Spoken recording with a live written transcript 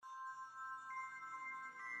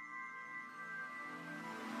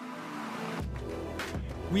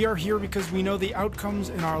We are here because we know the outcomes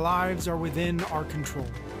in our lives are within our control.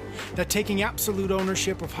 That taking absolute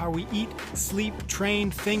ownership of how we eat, sleep, train,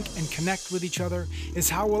 think, and connect with each other is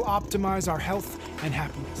how we'll optimize our health and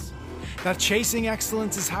happiness. That chasing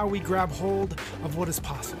excellence is how we grab hold of what is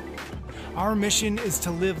possible. Our mission is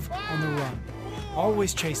to live on the run,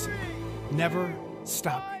 always chasing, never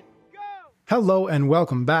stopping. Hello and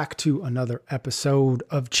welcome back to another episode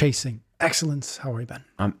of Chasing Excellence. How are you, Ben?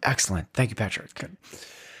 I'm excellent. Thank you, Patrick. Good.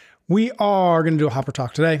 We are going to do a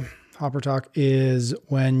HopperTalk today. HopperTalk is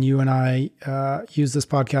when you and I use this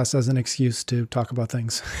podcast as an excuse to talk about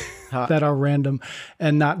things that are random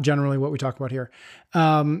and not generally what we talk about here.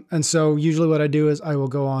 And so usually what I do is I will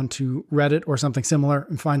go on to Reddit or something similar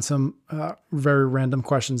and find some very random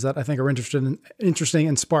questions that I think are interesting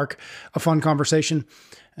and spark a fun conversation.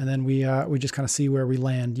 And then we just kind of see where we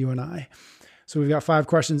land, you and I. So we've got 5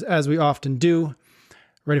 questions as we often do.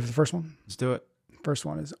 Ready for the first one? Let's do it. First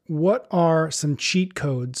one is, what are some cheat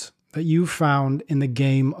codes that you found in the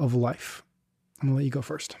game of life? I'm going to let you go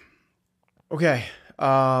first. Okay.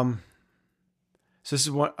 So this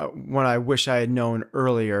is one I wish I had known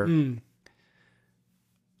earlier.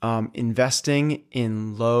 Investing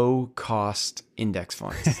in low-cost index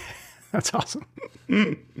funds. That's awesome.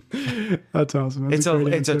 That's awesome.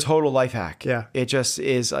 It's a total life hack. Yeah. It just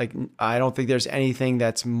is like, I don't think there's anything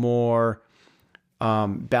that's more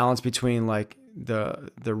balanced between like the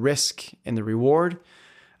risk and the reward.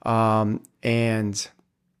 And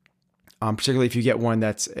particularly if you get one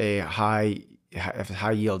that's a high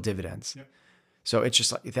yield dividends. Yep. So it's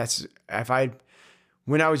just like,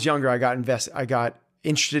 when I was younger, I got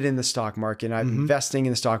interested in the stock market, and I've been investing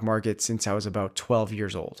in the stock market since I was about 12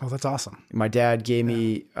 years old. Oh, that's awesome. My dad gave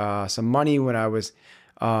me some money when I was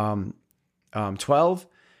 12.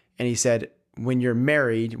 And he said, when you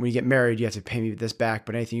get married, you have to pay me this back,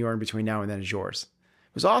 but anything you earn between now and then is yours.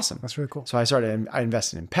 It was awesome. That's really cool. So I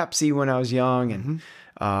invested in Pepsi when I was young and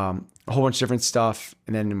a whole bunch of different stuff.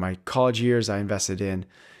 And then in my college years, I invested in,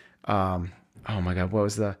 oh my God, what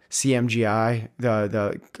was the CMGI?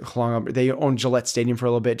 They owned Gillette Stadium for a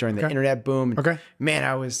little bit during the internet boom. Okay. Man,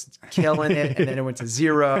 I was killing it. And then it went to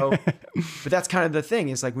zero. But that's kind of the thing.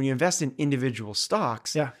 It's like when you invest in individual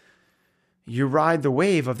stocks, you ride the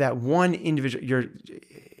wave of that one individual.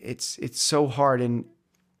 It's so hard. And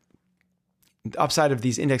the upside of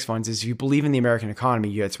these index funds is if you believe in the American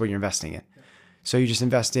economy, that's what you're investing in. So you just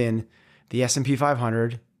invest in the S&P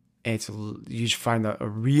 500, and you just find a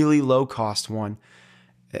really low cost one,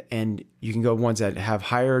 and you can go ones that have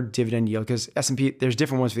higher dividend yield, because S&P, there's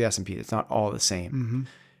different ones for the S&P. It's not all the same.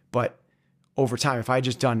 But over time, if I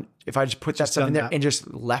just put that stuff in there and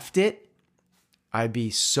just left it, I'd be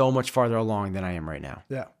so much farther along than I am right now.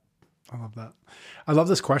 Yeah. I love that. I love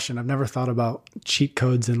this question. I've never thought about cheat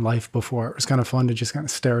codes in life before. It was kind of fun to just kind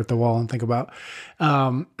of stare at the wall and think about,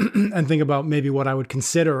 maybe what I would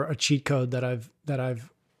consider a cheat code that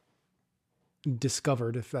I've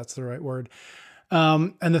discovered, if that's the right word.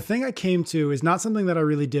 And the thing I came to is not something that I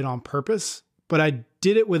really did on purpose, but I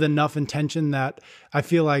did it with enough intention that I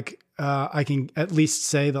feel like I can at least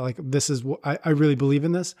say that like, this is what I really believe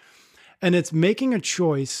in this. And it's making a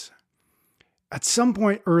choice at some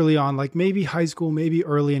point early on, like maybe high school, maybe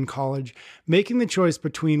early in college, making the choice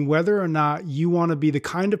between whether or not you want to be the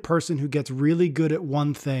kind of person who gets really good at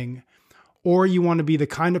one thing, or you want to be the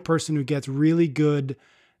kind of person who gets really good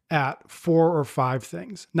at 4 or 5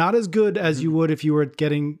 things. Not as good as you would if you were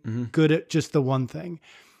getting good at just the one thing.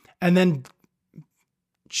 And then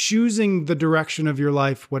choosing the direction of your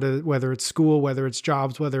life, whether it's school, whether it's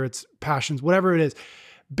jobs, whether it's passions, whatever it is,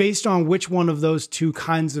 based on which one of those 2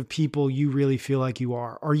 kinds of people you really feel like you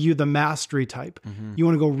are. Are you the mastery type? You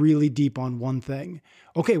want to go really deep on one thing.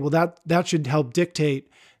 Okay, well that should help dictate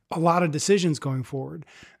a lot of decisions going forward.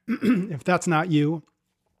 If that's not you,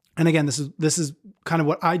 and again, this is kind of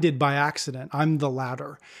what I did by accident. I'm the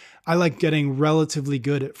latter. I like getting relatively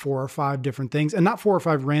good at 4 or 5 different things, and not 4 or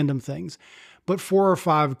 5 random things, but 4 or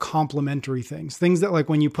 5 complementary things. Things that like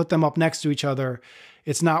when you put them up next to each other,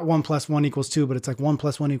 it's not 1 + 1 = 2, but it's like 1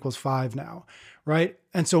 + 1 = 5 now, right?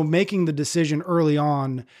 And so making the decision early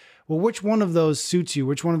on, well, which one of those suits you?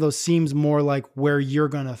 Which one of those seems more like where you're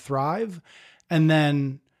going to thrive? And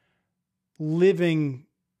then living,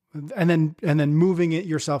 and then moving it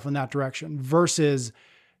yourself in that direction, versus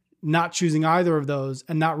not choosing either of those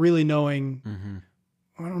and not really knowing,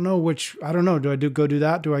 I don't know. Do I go do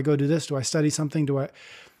that? Do I go do this? Do I study something?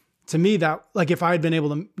 To me, that, like, if I had been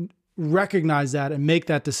able to recognize that and make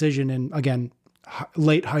that decision in, again,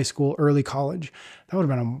 late high school, early college, that would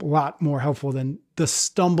have been a lot more helpful than the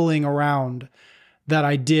stumbling around that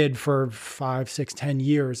I did for 5, 6, 10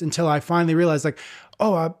 years until I finally realized, like,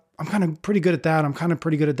 oh, I'm kind of pretty good at that. I'm kind of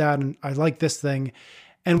pretty good at that. And I like this thing.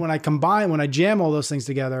 And when I jam all those things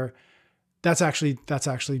together, that's actually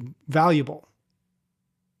valuable.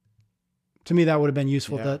 To me, that would have been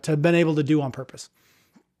useful to have been able to do on purpose.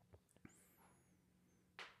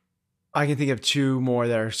 I can think of two more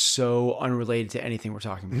that are so unrelated to anything we're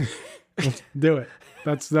talking about. Do it.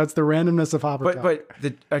 That's the randomness of HopperTalk.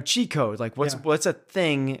 But a cheat code, like what's a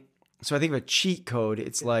thing? So I think of a cheat code.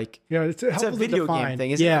 It's like it's a video game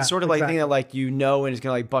thing. It's sort of like thing that like and it's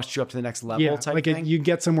gonna like bust you up to the next level type like thing. You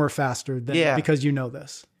get somewhere faster because you know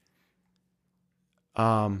this.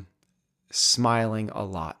 Smiling a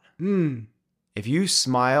lot. If you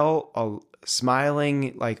smile,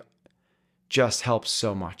 smiling like just helps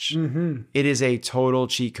so much. It is a total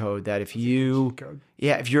cheat code that if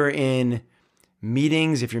you're in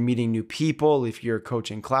meetings, if you're meeting new people, if you're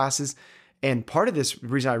coaching classes, and part of this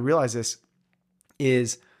reason I realized this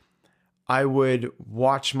is I would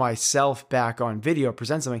watch myself back on video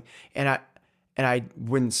present something, and I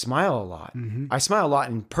wouldn't smile a lot. I smile a lot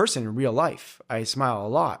in person in real life. I smile a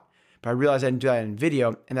lot, but I realized I didn't do that in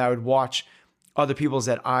video, and I would watch other people's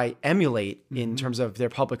that I emulate in terms of their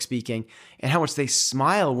public speaking and how much they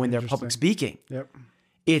smile when they're public speaking. Yep.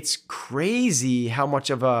 It's crazy how much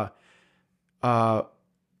of an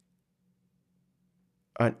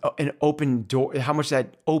open door, how much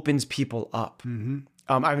that opens people up.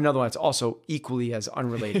 I have another one that's also equally as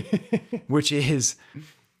unrelated, which is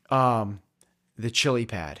the chili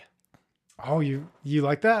pad. Oh, you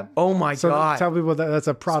like that? Oh my God. Tell people that that's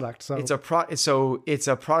a product. So it's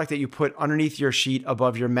a product that you put underneath your sheet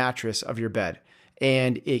above your mattress of your bed.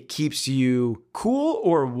 And it keeps you cool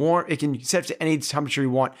or warm. It can set to any temperature you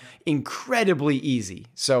want incredibly easy.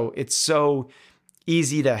 So it's so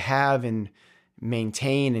easy to have and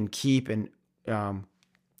maintain and keep. And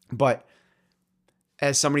but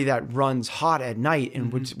as somebody that runs hot at night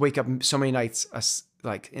and would wake up so many nights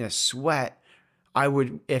like in a sweat, I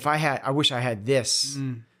wish I had this,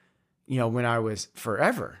 when I was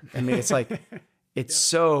forever. I mean, it's like, it's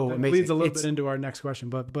so that amazing. leads a little bit into our next question,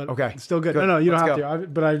 but okay, it's still good. No, you don't have to.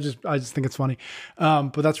 But I just think it's funny.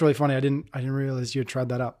 But that's really funny. I didn't realize you had tried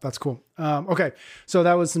that out. That's cool. Okay, so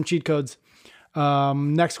that was some cheat codes.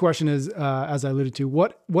 Next question is, as I alluded to,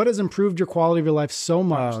 what has improved your quality of your life so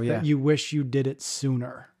much that you wish you did it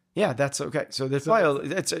sooner? Yeah, that's okay. So that's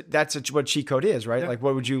what cheat code is, right? Yeah. Like,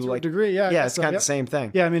 what would you like? Degree, yeah. Yeah, it's kind of the same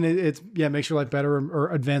thing. Yeah, I mean, it makes your life better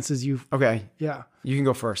or advances you. Okay. Yeah. You can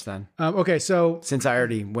go first then. Okay, so since I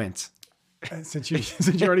already went, since you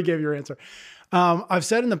already gave your answer, I've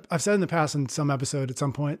said in the past in some episode at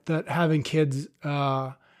some point that having kids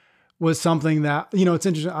was something that it's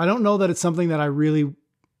interesting. I don't know that it's something that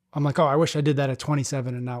I'm like, oh, I wish I did that at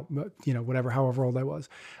 27 and now, however old I was.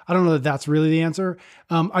 I don't know that that's really the answer.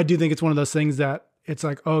 I do think it's one of those things that it's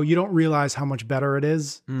like, oh, you don't realize how much better it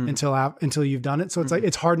is until you've done it. So it's like,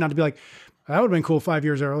 it's hard not to be like, that would have been cool 5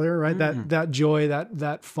 years earlier, right? That joy,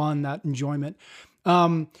 that fun, that enjoyment.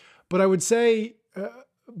 But I would say,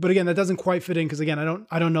 but again, that doesn't quite fit in. Cause again,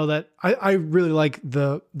 I don't know that I really like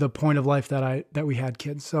the point of life that we had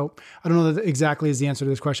kids. So I don't know that exactly is the answer to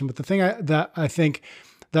this question, but the thing that I think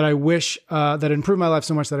that I wish, that improved my life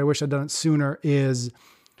so much that I wish I'd done it sooner is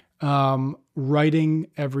writing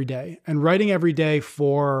every day. And writing every day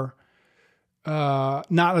for, not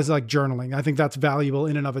as like journaling. I think that's valuable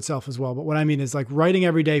in and of itself as well. But what I mean is like writing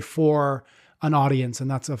every day for an audience. And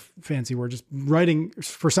that's a fancy word, just writing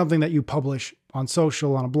for something that you publish on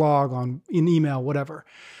social, on a blog, in email, whatever.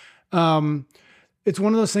 It's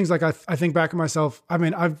one of those things like I think back at myself. I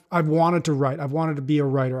mean, I've wanted to write. I've wanted to be a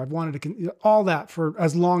writer. I've wanted to all that for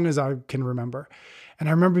as long as I can remember. And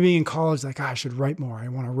I remember being in college, like, I should write more. I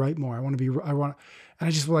want to write more. And I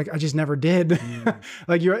just never did.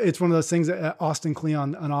 It's one of those things that Austin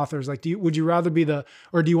Kleon, an author, is like, would you rather be do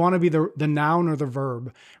you want to be the noun or the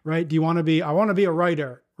verb, right? Do you want to be, I want to be a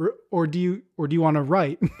writer, or do you want to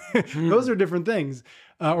write? Those are different things.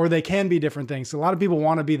 Or they can be different things. So a lot of people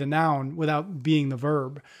want to be the noun without being the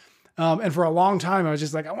verb. And for a long time, I was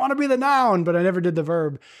just like, I want to be the noun, but I never did the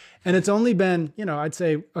verb. And it's only been, I'd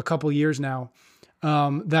say a couple years now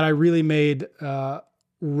that I really made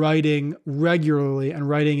writing regularly and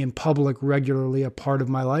writing in public regularly a part of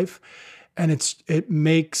my life. And it just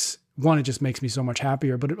makes me so much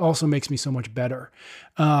happier, but it also makes me so much better.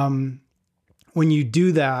 When you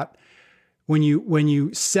do that, when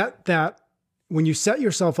you set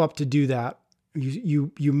yourself up to do that,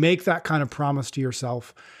 you make that kind of promise to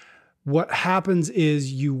yourself. What happens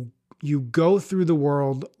is you go through the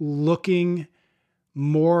world looking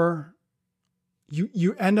more,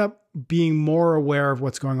 you end up being more aware of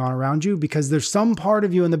what's going on around you, because there's some part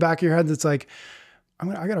of you in the back of your head that's like,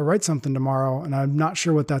 I got to write something tomorrow and I'm not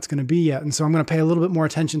sure what that's going to be yet. And so I'm going to pay a little bit more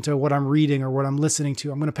attention to what I'm reading or what I'm listening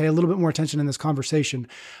to. I'm going to pay a little bit more attention in this conversation.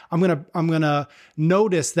 I'm going to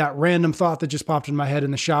notice that random thought that just popped in my head in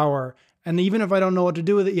the shower. And even if I don't know what to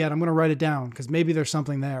do with it yet, I'm going to write it down because maybe there's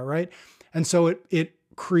something there. Right. And so it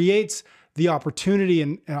creates the opportunity.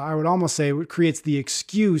 And I would almost say it creates the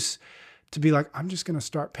excuse to be like, I'm just going to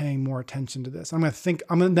start paying more attention to this. I'm going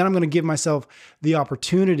to give myself the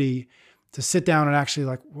opportunity to sit down and actually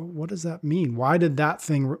like, well, what does that mean? Why did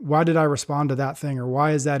I respond to that thing? Or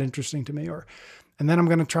why is that interesting to me? And then I'm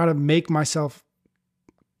going to try to make myself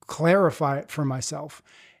clarify it for myself.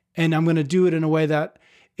 And I'm going to do it in a way that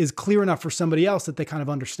is clear enough for somebody else that they kind of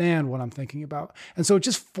understand what I'm thinking about. And so it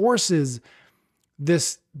just forces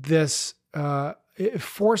it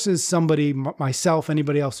forces somebody, myself,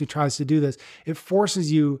 anybody else who tries to do this, it forces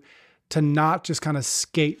you to not just kind of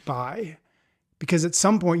skate by. Because at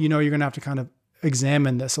some point, you're going to have to kind of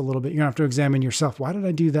examine this a little bit. You're going to have to examine yourself. Why did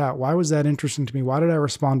I do that? Why was that interesting to me? Why did I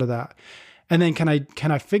respond to that? And then can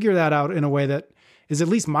I figure that out in a way that is at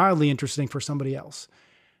least mildly interesting for somebody else?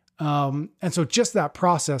 And so just that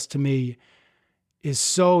process to me is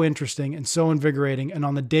so interesting and so invigorating. And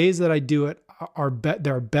on the days that I do it,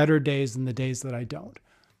 there are better days than the days that I don't.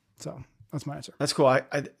 So that's my answer. That's cool.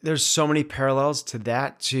 There's so many parallels to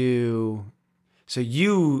that so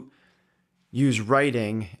you use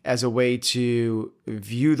writing as a way to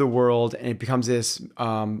view the world, and it becomes this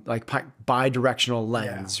like bi-directional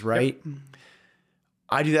lens, right? Yep.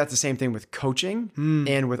 I do that the same thing with coaching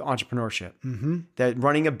and with entrepreneurship. That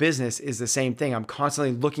running a business is the same thing. I'm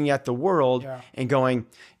constantly looking at the world and going,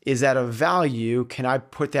 is that of value? Can I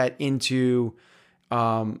put that into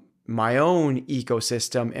my own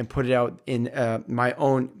ecosystem and put it out in my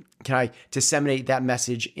own? Can I disseminate that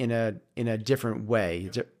message in a different way?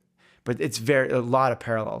 Yep. But it's a lot of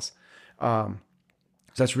parallels. So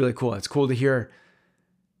that's really cool. It's cool to hear.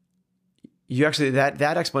 You actually, that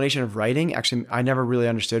explanation of writing, actually, I never really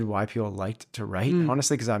understood why people liked to write,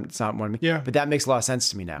 honestly, because it's not one of me. Yeah. But that makes a lot of sense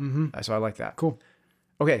to me now. So I like that. Cool.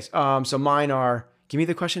 Okay. So mine are, give me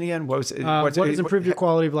the question again. What was it? What has improved your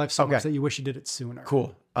quality of life so much that you wish you did it sooner?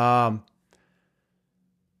 Cool.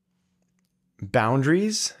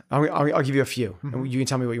 Boundaries. I'll give you a few. And you can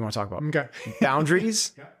tell me what you want to talk about. Okay.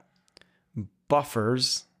 Boundaries.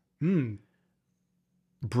 Buffers.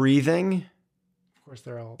 Breathing. Of course,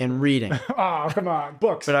 they're all. And reading. Oh, come on.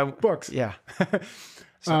 Books. Books. Yeah.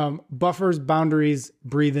 Buffers, boundaries,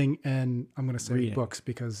 breathing, and I'm going to say reading. Books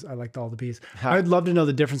because I liked all the B's. I'd love to know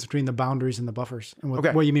the difference between the boundaries and the buffers and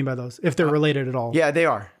what you mean by those, if they're related at all. Yeah, they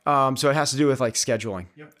are. So it has to do with like scheduling.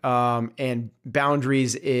 Yep. And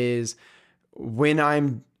boundaries is when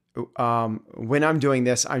I'm doing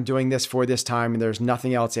this, I'm doing this for this time and there's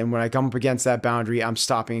nothing else. And when I come up against that boundary, I'm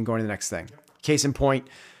stopping and going to the next thing. Yep. Case in point,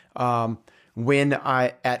 when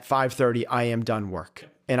at 5:30, I am done work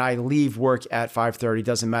and I leave work at 5:30,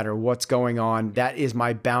 doesn't matter what's going on. That is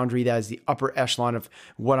my boundary. That is the upper echelon of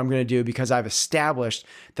what I'm going to do because I've established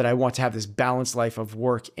that I want to have this balanced life of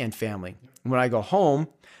work and family. When I go home,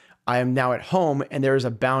 I am now at home and there is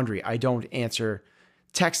a boundary. I don't answer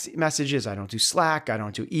text messages. I don't do Slack. I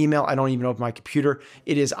don't do email. I don't even open my computer.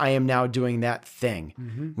 I am now doing that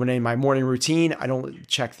thing. When in my morning routine, I don't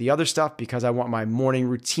check the other stuff because I want my morning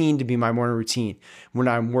routine to be my morning routine. When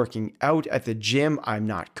I'm working out at the gym, I'm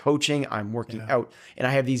not coaching, I'm working out. And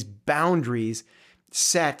I have these boundaries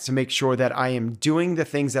set to make sure that I am doing the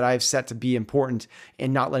things that I've set to be important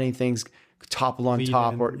and not letting things topple on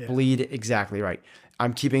top or bleed. Exactly right.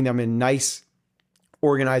 I'm keeping them in nice,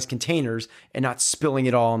 organized containers and not spilling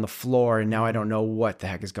it all on the floor. And now I don't know what the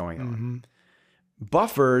heck is going on.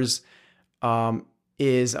 Buffers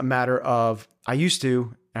is a matter of, I used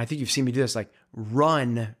to, and I think you've seen me do this, like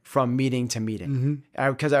run from meeting to meeting.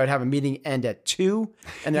 Because I would have a meeting end at 2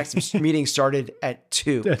 and the next meeting started at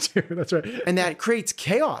 2. That's right. And that creates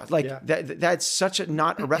chaos. That's such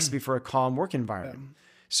not a recipe for a calm work environment.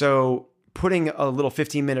 So putting a little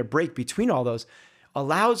 15-minute break between all those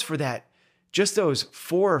allows for that. Just those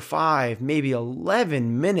 4 or 5, maybe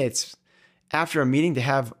 11 minutes after a meeting to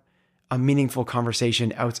have a meaningful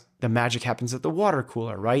conversation out. The magic happens at the water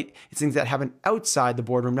cooler, right? It's things that happen outside the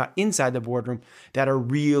boardroom, not inside the boardroom, that are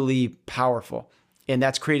really powerful. And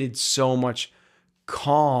that's created so much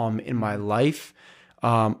calm in my life.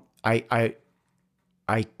 I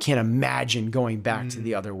can't imagine going back to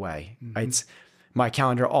the other way. It's my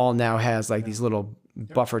calendar all now has like these little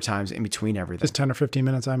buffer times in between everything. Just 10 or 15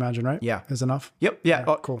 minutes, I imagine, right? Yeah. Is enough? Yep. Yeah.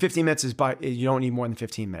 Cool. 15 minutes you don't need more than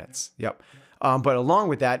 15 minutes. Yep. But along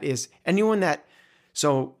with that is anyone that,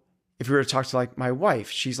 so if we were to talk to like my wife,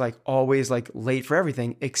 she's like always like late for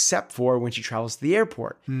everything except for when she travels to the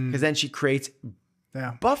airport. Because then she creates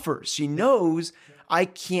buffers. She knows I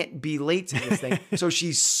can't be late to this thing. So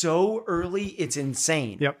she's so early, it's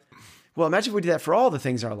insane. Yep. Well, imagine if we did that for all the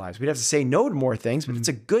things in our lives. We'd have to say no to more things, but it's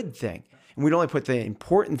a good thing. And we'd only put the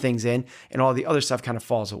important things in, and all the other stuff kind of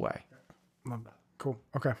falls away. Love that. Cool.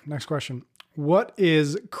 Okay. Next question. What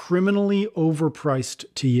is criminally overpriced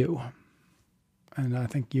to you? And I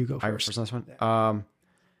think you go first. I go first on this one.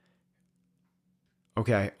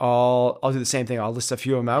 Okay. I'll do the same thing. I'll list a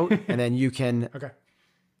few of them out, and then you can. Okay.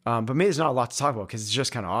 But maybe there's not a lot to talk about because it's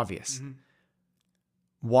just kind of obvious.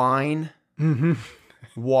 Wine,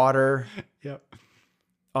 water. Yep.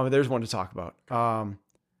 Oh, there's one to talk about.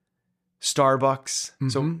 Starbucks.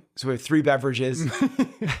 So we have 3 beverages.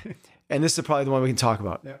 And this is probably the one we can talk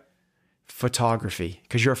about. Yeah. Photography,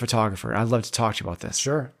 because you're a photographer. I'd love to talk to you about this.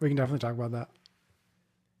 Sure. We can definitely talk about that.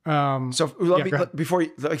 So before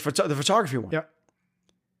you, like the photography one. Yeah.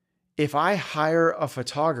 If I hire a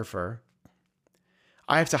photographer,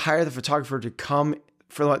 I have to hire the photographer to come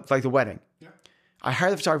for like the wedding. Yeah. I hire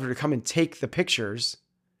the photographer to come and take the pictures.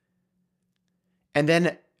 And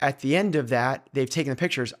then at the end of that, they've taken the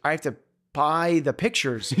pictures. I have to buy the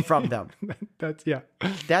pictures from them.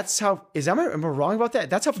 That's how, am I wrong about that?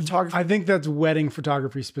 That's how photography. I think that's wedding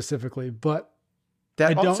photography specifically, but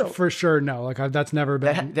I don't for sure know. Like that's never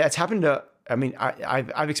been. That's happened to, I mean,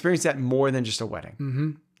 I've experienced that more than just a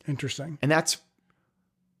wedding. Interesting. And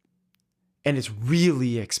it's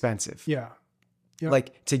really expensive. Yeah. Yep.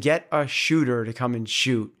 Like to get a shooter to come and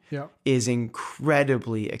shoot is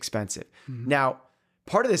incredibly expensive. Now,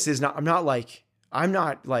 part of this is I'm not like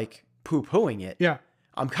poo-pooing it. Yeah.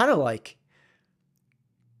 I'm kind of like,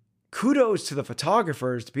 kudos to the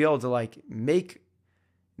photographers to be able to like make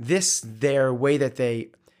this their way that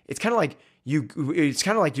it's kind of like you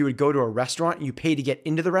would go to a restaurant and you pay to get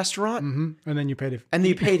into the restaurant. And then you pay to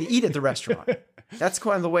eat at the restaurant. That's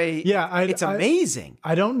kind of the way. Yeah. It's amazing.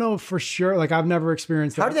 I don't know for sure. Like I've never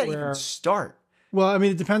experienced that. How did that even start? Well, I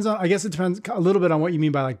mean, I guess it depends a little bit on what you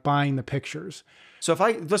mean by like buying the pictures. So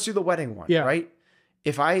let's do the wedding one, right?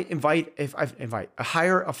 If I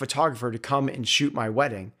hire a photographer to come and shoot my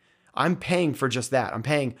wedding, I'm paying for just that. I'm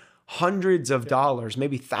paying hundreds of dollars,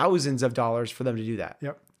 maybe thousands of dollars for them to do that.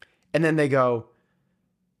 Yep. And then they go,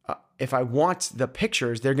 if I want the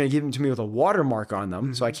pictures, they're going to give them to me with a watermark on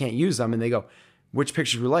them, so I can't use them. And they go, which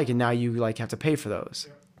pictures we like, and now you like have to pay for those.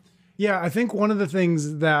 Yeah, I think one of the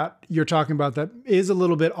things that you're talking about that is a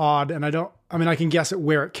little bit odd, and I can guess at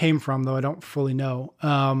where it came from, though I don't fully know.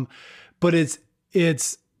 But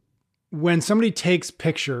it's when somebody takes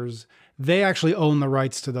pictures, they actually own the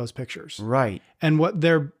rights to those pictures. Right. And what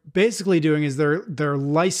they're basically doing is they're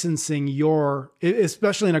licensing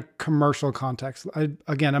especially in a commercial context.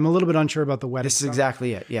 Again, I'm a little bit unsure about the wedding. This is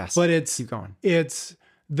exactly it. Yes. But keep going.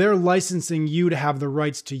 They're licensing you to have the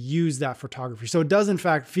rights to use that photography. So it does in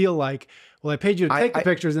fact feel like, well, I paid you to take the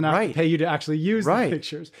pictures and I pay you to actually use the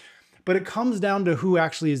pictures. But it comes down to who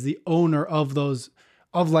actually is the owner of those,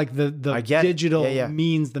 of like the digital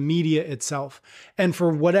means, the media itself. And for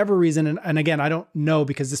whatever reason, and again, I don't know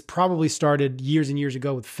because this probably started years and years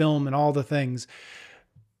ago with film and all the things.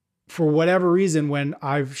 For whatever reason, when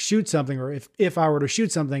I shoot something, or if I were to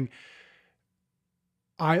shoot something,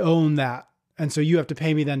 I own that. And so you have to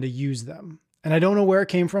pay me then to use them. And I don't know where it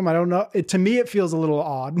came from. I don't know. To me, it feels a little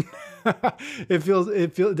odd.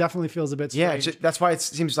 It definitely feels a bit strange. Yeah, that's why it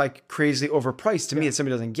seems like crazy overpriced to me. If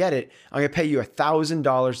somebody doesn't get it, I'm going to pay you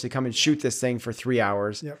 $1,000 to come and shoot this thing for 3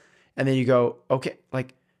 hours. Yep. And then you go, okay,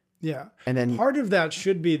 like, yeah. And then part of that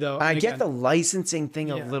should be though. I get the licensing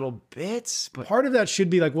thing a little bit, but part of that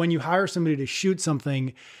should be like when you hire somebody to shoot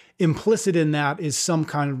something, implicit in that is some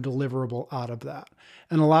kind of deliverable out of that.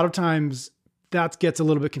 And a lot of times that gets a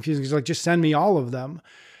little bit confusing because like, just send me all of them.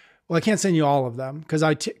 Well, I can't send you all of them because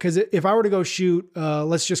if I were to go shoot,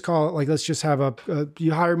 let's just call it like, let's just have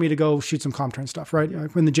you hire me to go shoot some Comtrend stuff, right? I'm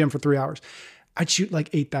in the gym for 3 hours. I'd shoot like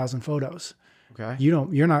 8,000 photos. Okay.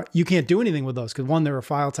 You can't do anything with those because one, they're a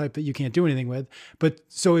file type that you can't do anything with. But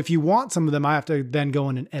so if you want some of them, I have to then go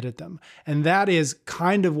in and edit them. And that is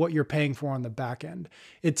kind of what you're paying for on the back end.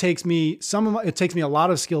 It takes me a lot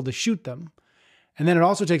of skill to shoot them. And then it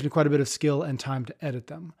also takes me quite a bit of skill and time to edit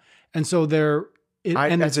them. And so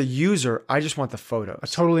as a user, I just want the photos. I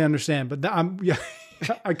totally understand, but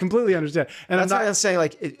I completely understand. And that's why I'm saying,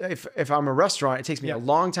 like, if I'm a restaurant, it takes me a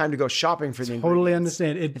long time to go shopping for the ingredients. Totally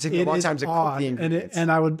understand. It takes me a long time to cook the ingredients.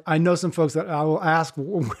 I know some folks that I will ask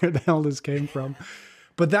where the hell this came from.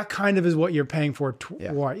 But that kind of is what you're paying for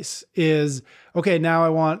twice is, okay, now I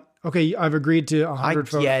want okay, I've agreed to 100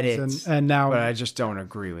 I get photos it, and now, but I just don't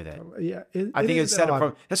agree with it. Yeah, I think it's set up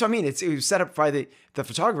from, that's what I mean. It was set up by the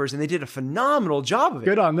photographers, and they did a phenomenal job of it.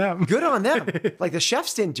 Good on them. Good on them. Like the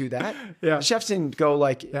chefs didn't do that. Yeah. The chefs didn't go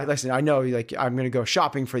like, listen, I know, like I'm going to go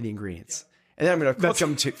shopping for the ingredients, and then I'm going to cook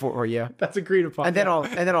them for you. That's agreed upon. And then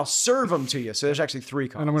I'll serve them to you. So there's actually 3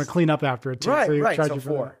 costs. And I'm going to clean up after it too. Right, so right. So you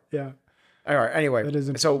 4. Yeah. All right.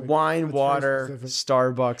 Anyway, so wine, water,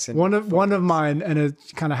 Starbucks, and one of mine, and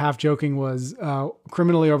it's kind of half joking, was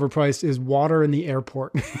criminally overpriced is water in the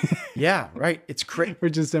airport. Yeah, right. It's crazy.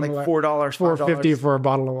 Which is similar. Like $4, $4.50 for a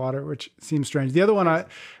bottle of water, which seems strange. The other one, that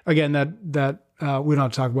we don't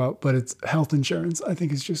have to talk about, but it's health insurance. I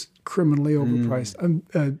think is just criminally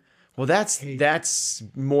overpriced. Well, that's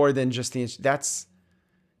more than just the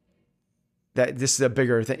this is a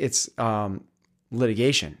bigger thing. It's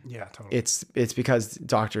litigation. Yeah, totally. It's because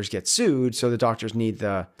doctors get sued, so the doctors need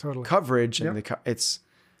the coverage, and that's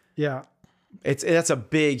a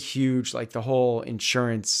big, huge, like the whole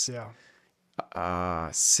insurance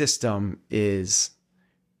system is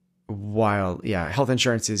wild. Yeah, health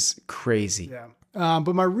insurance is crazy. Yeah.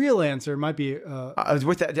 But my real answer might be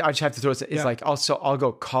with that, I just have to throw it. It's like also I'll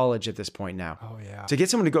go college at this point now. Oh yeah. To get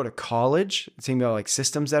someone to go to college, seeing about like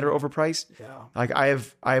systems that are overpriced. Yeah. Like I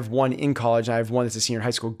have one in college, and I have one that's a senior in high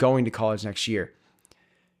school going to college next year.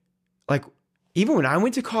 Like even when I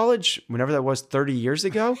went to college, whenever that was 30 years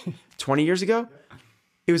ago, 20 years ago,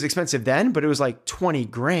 it was expensive then, but it was like 20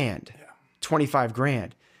 grand, 25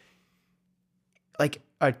 grand. Like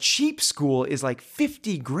a cheap school is like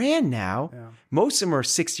 50 grand now. Yeah. Most of them are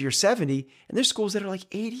 60 or 70. And there's schools that are like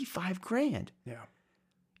 85 grand. Yeah.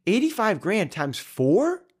 85 grand times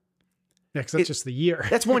 4? Yeah, because that's just the year.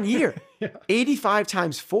 That's 1 year. 85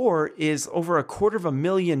 times 4 is over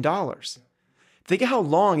 $250,000. Think of how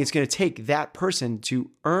long it's going to take that person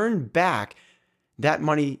to earn back that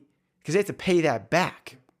money, because they have to pay that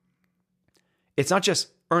back. It's not just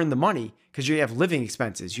earn the money, because you have living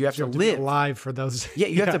expenses. You have to live. Be alive for those. Yeah,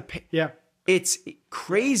 you have to pay. Yeah. It's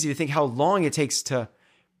crazy to think how long it takes to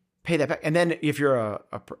pay that back. And then if you're a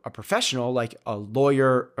professional, like a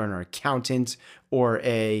lawyer or an accountant or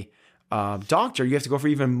a doctor, you have to go for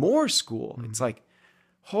even more school. Mm-hmm. It's like,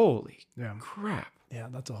 holy crap. Yeah,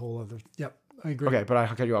 that's a whole other. Yep, I agree. Okay, but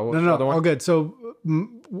I'll cut you off. No, all good. So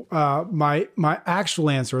my actual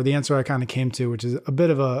answer, or the answer I kind of came to, which is a bit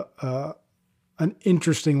of an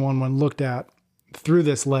interesting one when looked at through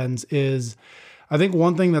this lens, is I think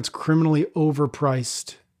one thing that's criminally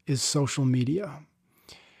overpriced is social media,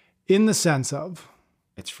 in the sense of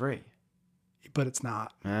it's free, but it's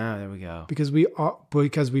not. Ah, there we go. Because we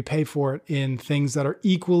pay for it in things that are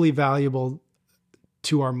equally valuable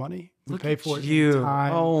to our money. We pay for it in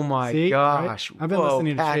time. Oh my gosh. Right? I've been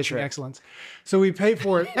listening to Chasing Excellence. So we pay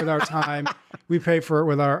for it with our time. We pay for it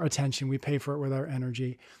with our attention. We pay for it with our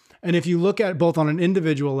energy. And if you look at both on an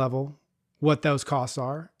individual level, what those costs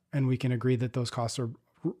are, and we can agree that those costs are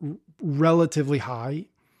relatively high.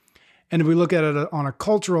 And if we look at it on a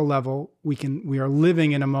cultural level, we are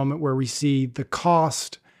living in a moment where we see the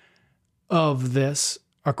cost of this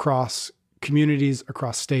across communities,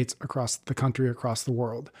 across states, across the country, across the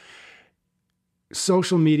world.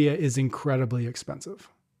 Social media is incredibly expensive.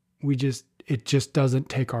 It just doesn't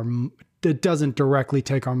directly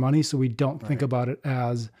take our money, so we don't think about it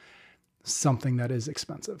as something that is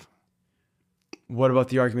expensive. What about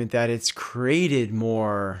the argument that it's created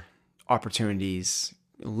more opportunities,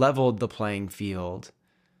 leveled the playing field,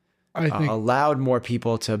 I think, allowed more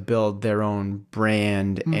people to build their own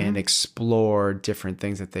brand and explore different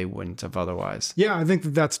things that they wouldn't have otherwise? Yeah, I think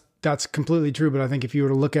that's completely true. But I think if you were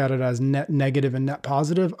to look at it as net negative and net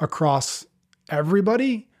positive across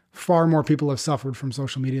everybody, far more people have suffered from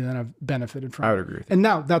social media than have benefited from it. I would agree with you. And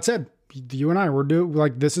now that said, you and I,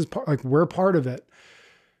 we're part of it.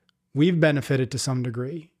 We've benefited to some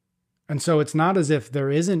degree. And so it's not as if there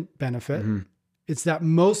isn't benefit. Mm-hmm. It's that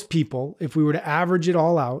most people, if we were to average it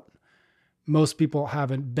all out, most people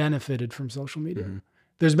haven't benefited from social media. Mm-hmm.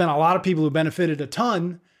 There's been a lot of people who benefited a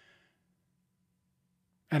ton,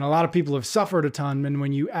 and a lot of people have suffered a ton. And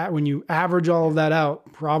when you average all of that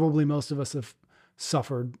out, probably most of us have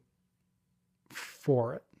suffered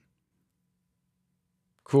for it.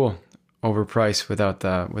 Cool. Overpriced without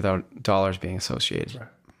dollars being associated. Right.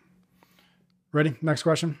 Ready? Next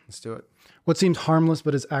question. Let's do it. What seems harmless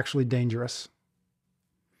but is actually dangerous?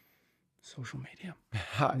 Social media.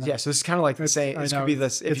 Yeah, so it's kind of like the same. This could be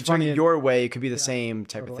this. If you turn it your way, it could be the same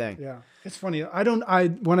type of thing. Yeah, it's funny.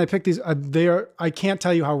 When I pick these, I can't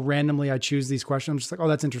tell you how randomly I choose these questions. I'm just like, oh,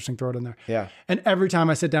 that's interesting. Throw it in there. Yeah. And every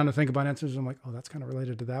time I sit down to think about answers, I'm like, oh, that's kind of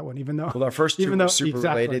related to that one. Even though, well, our first two were super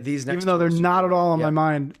related. These next, even though they're not at all on my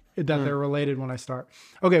mind, that they're related when I start.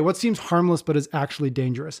 Okay, what seems harmless but is actually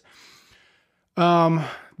dangerous?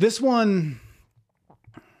 This one.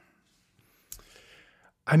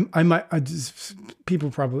 People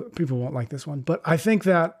won't like this one, but I think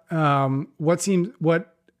that I'm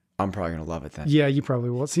probably gonna love it then. Yeah, you probably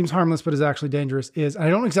will. What seems harmless but is actually dangerous is, I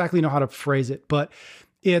don't exactly know how to phrase it, but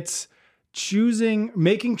it's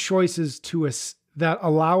making choices that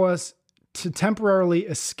allow us to temporarily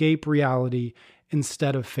escape reality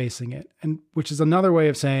instead of facing it, and which is another way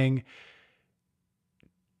of saying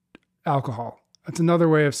alcohol. It's another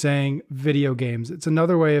way of saying video games. It's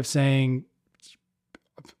another way of saying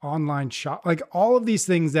online shop, like all of these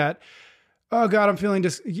things that, oh God, I'm feeling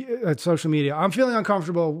social media. I'm feeling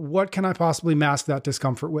uncomfortable. What can I possibly mask that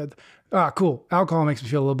discomfort with? Cool. Alcohol makes me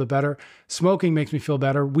feel a little bit better. Smoking makes me feel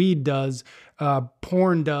better. Weed does.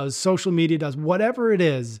 Porn does. Social media does. Whatever it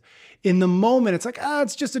is. In the moment, it's like,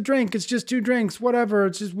 it's just a drink. It's just 2 drinks. Whatever.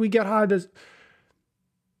 It's just, we get high. But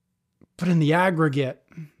in the aggregate,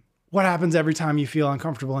 what happens every time you feel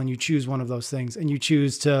uncomfortable and you choose one of those things and you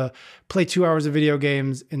choose to play 2 hours of video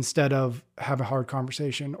games instead of have a hard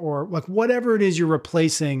conversation, or like whatever it is you're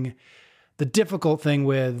replacing the difficult thing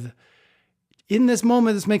with? In this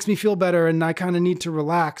moment, this makes me feel better and I kind of need to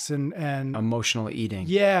relax and emotional eating.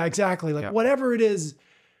 Yeah, exactly. Like whatever it is.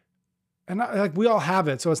 And like we all have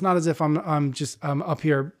it. So it's not as if I'm up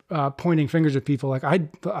here pointing fingers at people. Like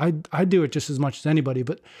I do it just as much as anybody,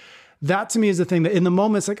 but that to me is the thing that in the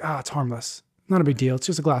moment, it's like, it's harmless. Not a big deal. It's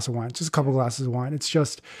just a glass of wine. It's just a couple glasses of wine. It's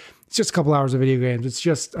just a couple hours of video games. It's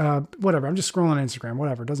just whatever. I'm just scrolling on Instagram,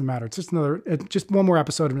 whatever. It doesn't matter. It's just one more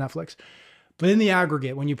episode of Netflix. But in the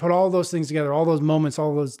aggregate, when you put all those things together, all those moments,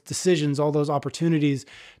 all those decisions, all those opportunities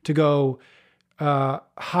to go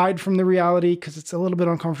hide from the reality because it's a little bit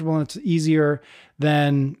uncomfortable and it's easier,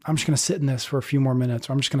 then I'm just going to sit in this for a few more minutes,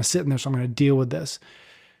 or I'm just going to sit in this, so I'm going to deal with this.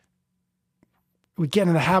 We get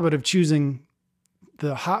in the habit of choosing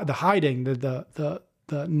the hiding, the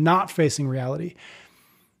not facing reality.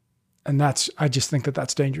 And I just think that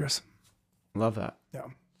that's dangerous. Love that. Yeah.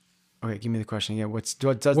 Okay. Give me the question again. What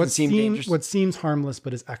seem dangerous? What seems harmless,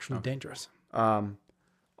 but is actually dangerous.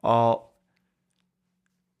 All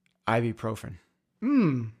ibuprofen.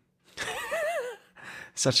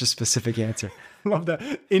 Such a specific answer. Love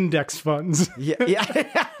that. Index funds. Yeah.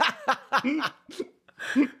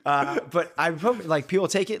 But like people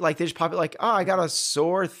take it, like they just pop it, like, I got a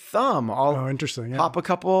sore thumb. Interesting. Yeah. Pop a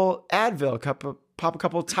couple Advil, pop a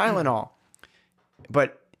couple Tylenol.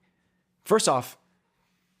 But first off,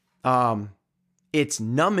 it's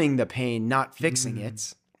numbing the pain, not fixing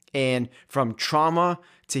it. And from trauma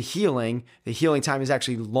to healing, the healing time is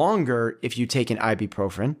actually longer if you take an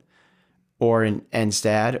ibuprofen or an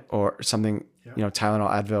NSAID or something, Tylenol,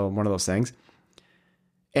 Advil, one of those things.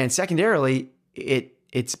 And secondarily,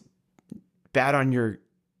 it's bad on your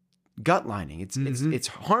gut lining. It's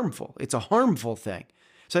harmful. It's a harmful thing.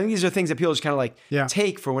 So I think these are things that people just kind of like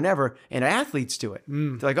take for whenever, and athletes do it.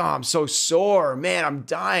 They're like, I'm so sore, man, I'm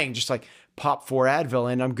dying. Just like pop 4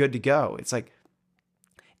 Advil and I'm good to go. It's like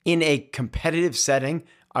in a competitive setting,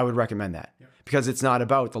 I would recommend that because it's not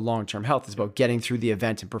about the long-term health. It's about getting through the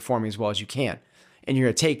event and performing as well as you can. And you're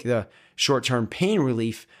going to take the short-term pain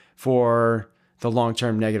relief for the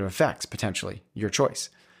long-term negative effects, potentially, your choice.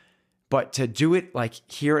 But to do it like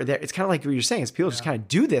here or there, it's kind of like what you're saying, is people just kind of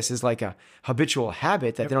do this as like a habitual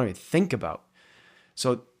habit that they don't even think about.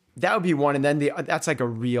 So that would be one. And then that's like a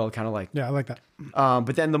real kind of like... Yeah, I like that.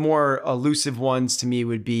 But then the more elusive ones to me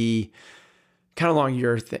would be kind of along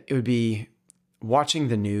your... it would be watching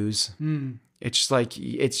the news. It's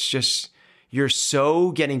just... You're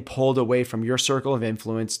so getting pulled away from your circle of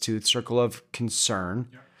influence to the circle of concern.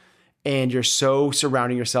 Yeah. And you're so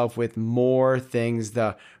surrounding yourself with more things,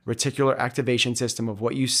 the reticular activation system of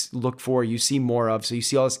what you look for, you see more of. So you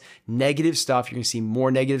see all this negative stuff, you're going to see more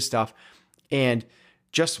negative stuff. And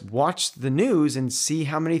just watch the news and see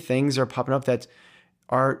how many things are popping up that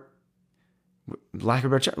are, lack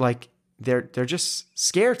of a better term, like they're just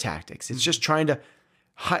scare tactics. It's just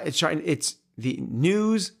it's the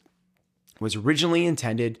news was originally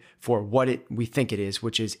intended for what we think it is,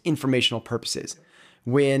 which is informational purposes.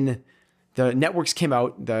 When the networks came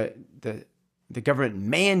out, the government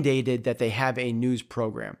mandated that they have a news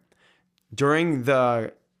program. During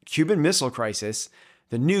the Cuban Missile Crisis,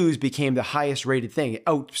 the news became the highest rated thing,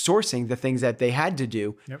 outsourcing the things that they had to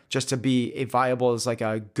do just to be a viable as like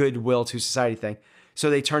a goodwill to society thing. So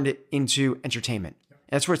they turned it into entertainment. And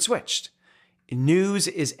that's where it switched. News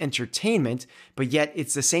is entertainment, but yet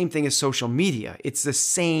it's the same thing as social media. It's the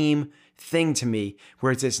same thing to me,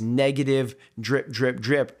 where it's this negative drip, drip,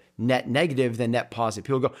 drip, net negative, then net positive.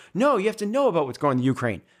 People go, no, you have to know about what's going on in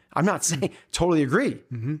Ukraine. I'm not saying, totally agree.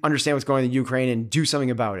 Understand what's going on in Ukraine and do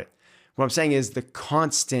something about it. What I'm saying is the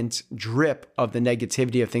constant drip of the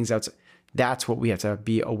negativity of things outside. That's what we have to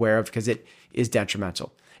be aware of, because it is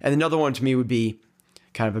detrimental. And another one to me would be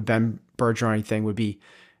kind of a Ben Bergeron thing, would be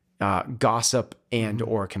gossip and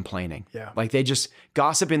or complaining. Like they just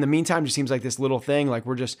gossip in the meantime. Just seems like this little thing, like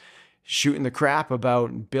we're just shooting the crap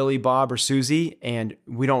about Billy, Bob, or Susie, and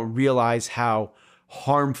we don't realize how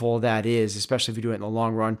harmful that is, especially if you do it in the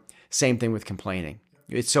long run. Same thing with complaining.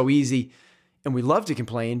 It's so easy, and we love to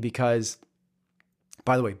complain because,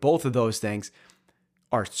 by the way, both of those things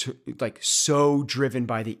are so driven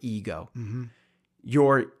by the ego.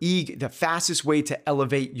 Your ego, the fastest way to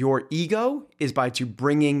elevate your ego is by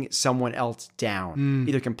bringing someone else down.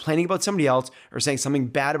 Either complaining about somebody else or saying something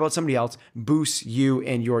bad about somebody else boosts you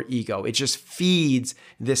and your ego. It just feeds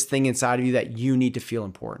this thing inside of you that you need to feel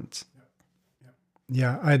important.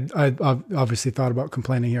 Yeah, I obviously thought about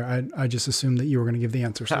complaining here. I just assumed that you were going to give the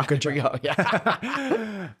answer. So good job. Go.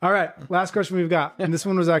 Yeah. All right, last question we've got, and this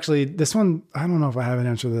one I don't know if I have an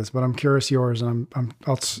answer to this, but I'm curious yours, and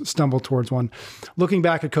I'll stumble towards one. Looking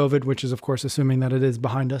back at COVID, which is of course assuming that it is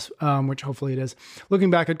behind us, which hopefully it is. Looking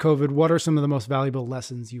back at COVID, what are some of the most valuable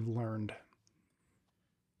lessons you've learned?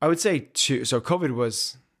 I would say two. So COVID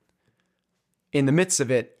was, in the midst of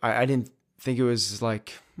it, I didn't think it was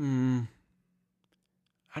like,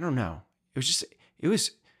 I don't know. It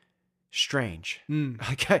was strange.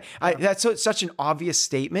 Like that's such an obvious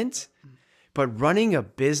statement, but running a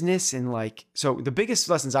business and so the biggest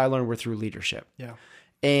lessons I learned were through leadership. Yeah.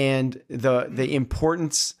 And the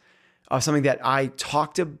importance of something that I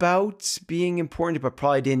talked about being important, but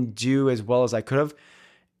probably didn't do as well as I could have.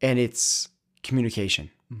 And it's communication.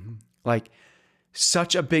 Like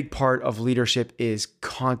such a big part of leadership is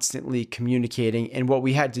constantly communicating. And what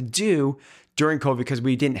we had to do during COVID, because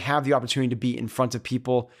we didn't have the opportunity to be in front of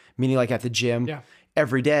people, meaning like at the gym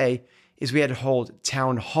every day, is we had to hold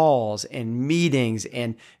town halls and meetings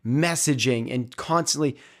and messaging and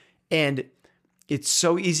constantly. And it's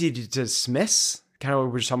so easy to dismiss, kind of what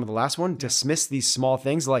we were just talking about the last one, dismiss these small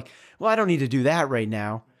things like, well, I don't need to do that right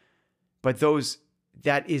now. But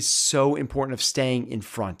that is so important of staying in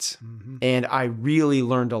front. And I really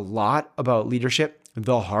learned a lot about leadership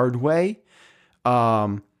the hard way.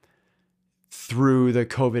 Through the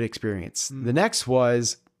COVID experience. The next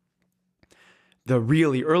was the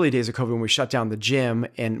really early days of COVID when we shut down the gym,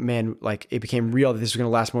 and man, like it became real that this was going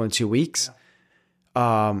to last more than 2 weeks.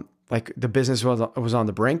 Like the business was on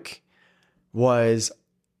the brink.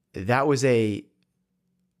 That was a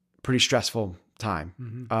pretty stressful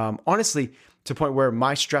time. Honestly, to the point where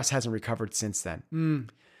my stress hasn't recovered since then.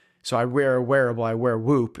 So I wear a wearable, I wear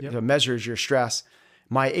Whoop. It measures your stress.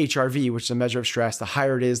 My HRV, which is a measure of stress, the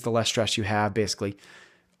higher it is, the less stress you have, basically,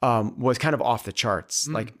 was kind of off the charts.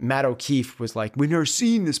 Like Matt O'Keefe was like, we've never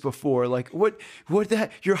seen this before. Like, what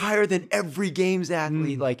that? You're higher than every games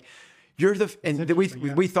athlete. Like, you're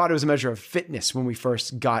we thought it was a measure of fitness when we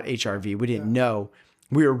first got HRV. We didn't know.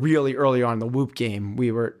 We were really early on in the Whoop game.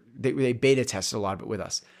 They beta tested a lot of it with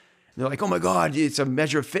us. And they're like, oh my God, it's a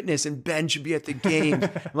measure of fitness and Ben should be at the game.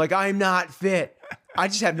 I'm like, I'm not fit. I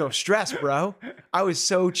just have no stress, bro. I was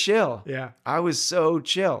so chill. I was so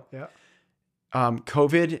chill.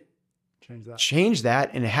 COVID changed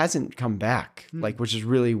that, and it hasn't come back, which is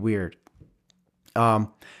really weird. My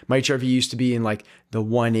HRV used to be in like the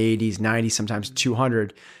 180s, 90s, sometimes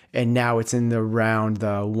 200. And now it's in around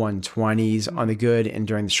the 120s on the good. And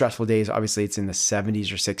during the stressful days, obviously it's in the 70s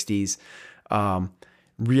or 60s.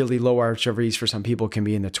 Really low HRVs for some people can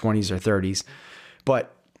be in the 20s or 30s.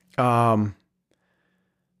 But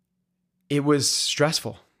it was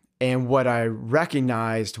stressful. And what I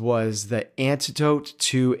recognized was the antidote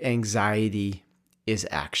to anxiety is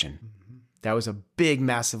action. That was a big,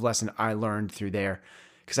 massive lesson I learned through there,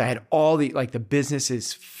 because I had all the business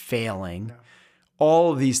is failing,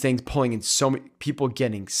 all of these things pulling in, so many people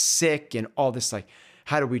getting sick, and all this, like,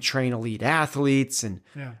 how do we train elite athletes? And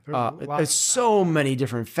there's so many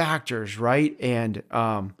different factors, right? And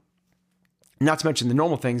not to mention the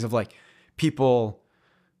normal things of like people,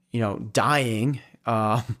 dying,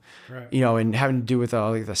 and having to do with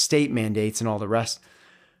the state mandates and all the rest.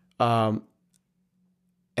 And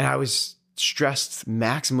I was stressed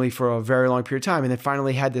maximally for a very long period of time. And then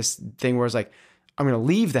finally had this thing where I was like, I'm going to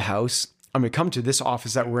leave the house. I'm going to come to this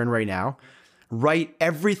office that we're in right now, write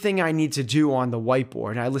everything I need to do on the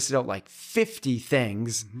whiteboard. And I listed out like 50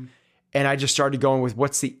 things. And I just started going with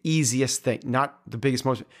what's the easiest thing, not the biggest,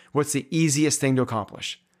 what's the easiest thing to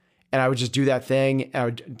accomplish? And I would just do that thing. I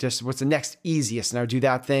would just, what's the next easiest? And I would do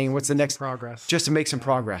that thing. What's the next progress? Just to make some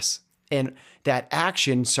progress. And that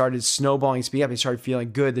action started snowballing, speeding up, and started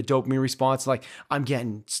feeling good. The dopamine response, like I'm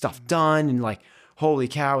getting stuff done, and like, holy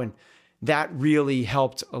cow. And that really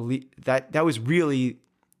helped. That was really,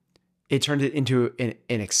 it turned it into an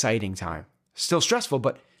exciting time. Still stressful,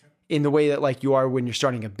 but in the way that like you are when you're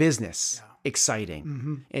starting a business,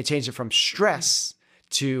 exciting. And it changed it from stress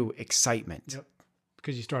to excitement. Yep.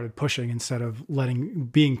 Because you started pushing instead of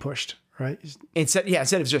being pushed, right? Instead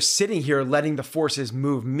of just sitting here letting the forces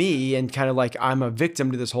move me and kind of like I'm a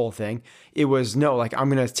victim to this whole thing, it was no, like I'm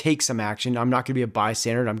going to take some action. I'm not going to be a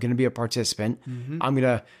bystander. I'm going to be a participant. I'm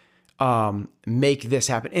going to make this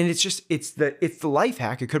happen. And it's the life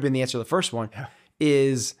hack. It could have been the answer to the first one.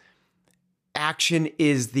 Is action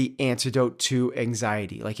is the antidote to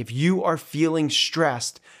anxiety. Like if you are feeling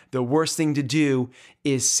stressed, the worst thing to do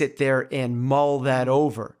is sit there and mull that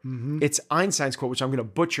over. It's Einstein's quote, which I'm going to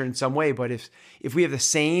butcher in some way, but if we have the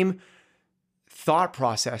same thought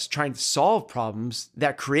process trying to solve problems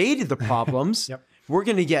that created the problems, we're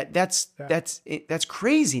going to get, that's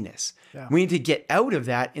craziness. We need to get out of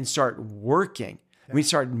that and start working. We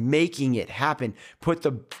start making it happen, put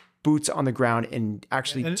the boots on the ground and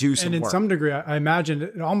actually do some work. And in some degree, I imagine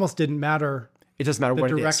it almost didn't matter. It doesn't matter what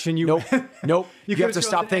direction it is. you Nope. You have to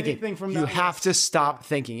stop thinking. thinking. You have to stop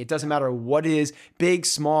thinking. It doesn't matter what it is, big,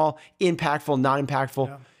 small, impactful, not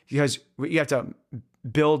impactful, because you have to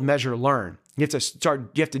build, measure, learn. You have to start,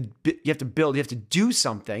 you have to build, you have to do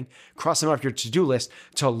something, cross them off your to-do list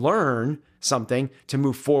to learn something to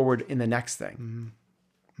move forward in the next thing.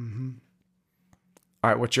 All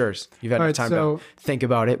right, what's yours? You've had time to think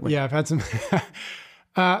about it. Yeah, I've had some.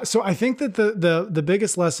 So I think that the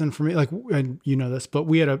biggest lesson for me, like, and you know this, but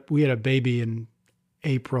we had a baby in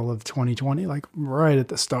April of 2020, like right at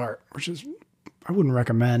the start, which is I wouldn't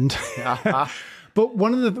recommend. But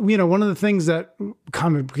one of the things that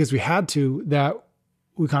kind of, because we had to, that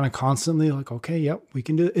we kind of constantly like, okay, yep, we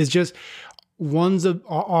can do it, is just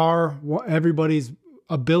everybody's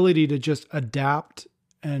ability to just adapt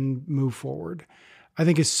and move forward. I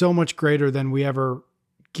think is so much greater than we ever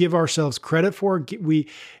give ourselves credit for. And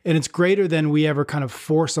it's greater than we ever kind of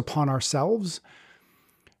force upon ourselves,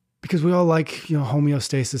 because we all like,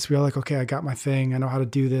 homeostasis. We all like, okay, I got my thing. I know how to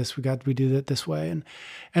do this. We do it this way. And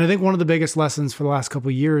I think one of the biggest lessons for the last couple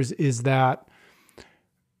of years is that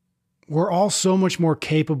we're all so much more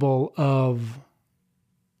capable of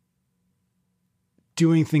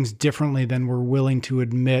doing things differently than we're willing to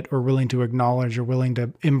admit or willing to acknowledge or willing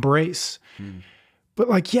to embrace. But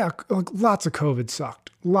like lots of COVID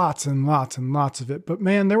sucked, lots and lots and lots of it. But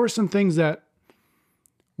man, there were some things that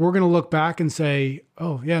we're going to look back and say,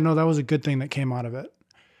 oh yeah, no, that was a good thing that came out of it.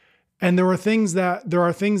 And they are things that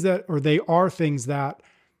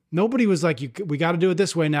nobody was like, we got to do it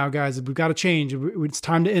this way now, guys. We've got to change. It's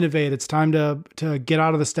time to innovate. It's time to get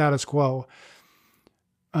out of the status quo.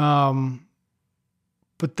 But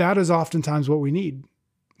that is oftentimes what we need.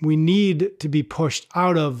 We need to be pushed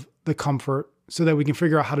out of the comfort so that we can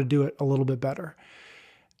figure out how to do it a little bit better.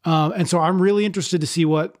 And so I'm really interested to see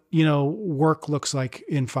what, work looks like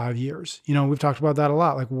in 5 years. We've talked about that a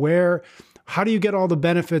lot. Like how do you get all the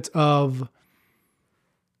benefits of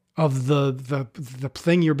the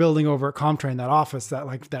thing you're building over at Comtrain, that office,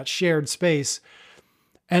 that shared space,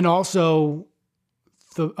 and also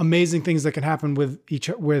the amazing things that can happen with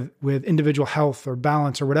individual health or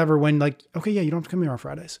balance or whatever, when like, okay, yeah, you don't have to come here on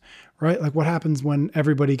Fridays, right? Like what happens when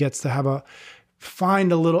everybody gets to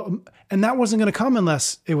find a little, and that wasn't going to come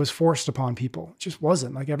unless it was forced upon people. It just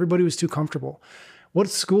wasn't. Like everybody was too comfortable.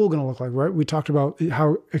 What's school going to look like, right? We talked about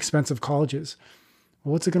how expensive college is.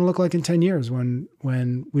 Well, what's it going to look like in 10 years when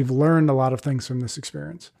we've learned a lot of things from this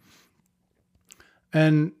experience?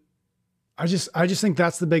 And I just think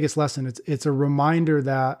that's the biggest lesson. It's a reminder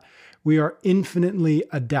that we are infinitely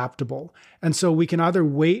adaptable. And so we can either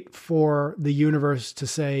wait for the universe to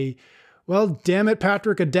say, well, damn it,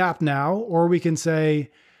 Patrick, adapt now. Or we can say,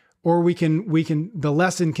 the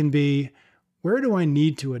lesson can be, where do I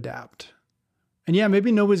need to adapt? And yeah,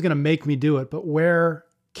 maybe nobody's going to make me do it, but where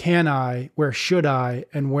can I, where should I,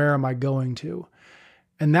 and where am I going to?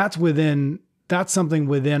 And that's something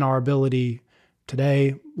within our ability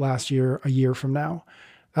today, last year, a year from now.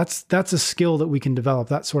 That's a skill that we can develop,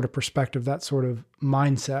 that sort of perspective, that sort of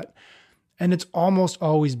mindset. And it's almost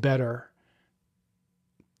always better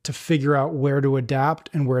to figure out where to adapt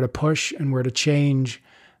and where to push and where to change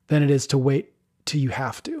than it is to wait till you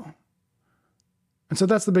have to. And so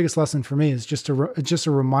that's the biggest lesson for me, is just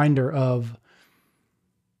a reminder of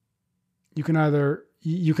you can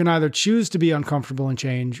either choose to be uncomfortable and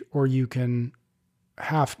change, or you can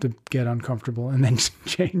have to get uncomfortable and then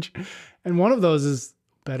change. And one of those is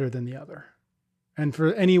better than the other. And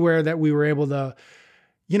for anywhere that we were able to,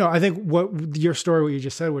 I think what your story, what you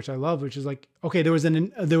just said, which I love, which is like, okay, there was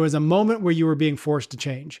a moment where you were being forced to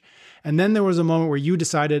change. And then there was a moment where you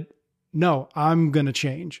decided, no, I'm going to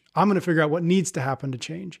change. I'm going to figure out what needs to happen to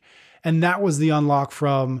change. And that was the unlock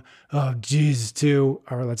from, oh, geez, to,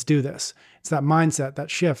 all right, let's do this. It's that mindset, that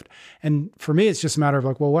shift. And for me, it's just a matter of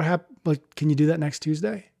like, well, what happened? Like, can you do that next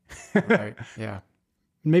Tuesday? Right. Yeah.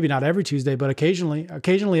 Maybe not every Tuesday, but occasionally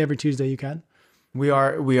every Tuesday you can. We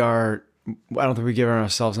are, I don't think we give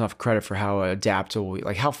ourselves enough credit for how adaptable,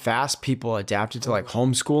 like how fast people adapted to like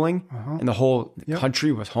homeschooling, and the whole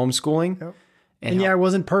country was homeschooling. Yep. And yeah, it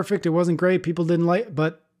wasn't perfect. It wasn't great. People didn't like,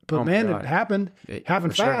 but man, it happened. It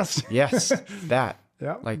happened fast. Sure. Yes. That.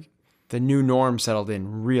 Yeah. Like the new norm settled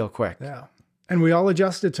in real quick. Yeah. And we all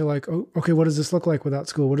adjusted to like, oh, okay, what does this look like without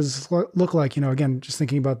school? What does this look like? Again, just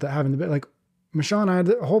thinking about that, having the bit like Michelle and I had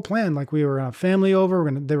a whole plan. Like we were a family over,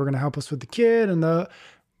 they were going to help us with the kid, and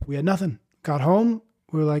we had nothing. Got home.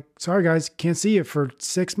 We were like, sorry guys, can't see you for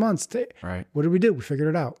 6 months. Right. What did we do? We figured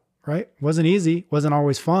it out. Right. Wasn't easy. Wasn't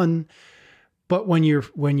always fun. But when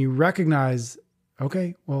you recognize,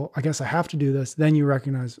 okay, well, I guess I have to do this. Then you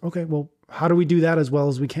recognize, okay, well, how do we do that as well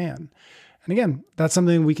as we can? And again, that's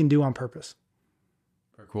something we can do on purpose.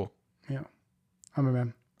 Very cool. Yeah. I'm a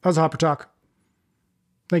man. That was HopperTalk.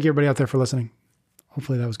 Thank you everybody out there for listening.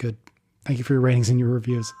 Hopefully that was good. Thank you for your ratings and your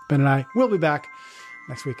reviews. Ben and I will be back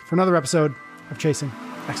next week for another episode of Chasing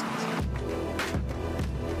Excellence.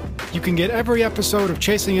 You can get every episode of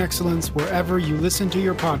Chasing Excellence wherever you listen to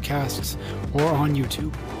your podcasts or on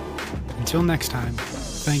YouTube. Until next time,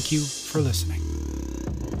 thank you for listening.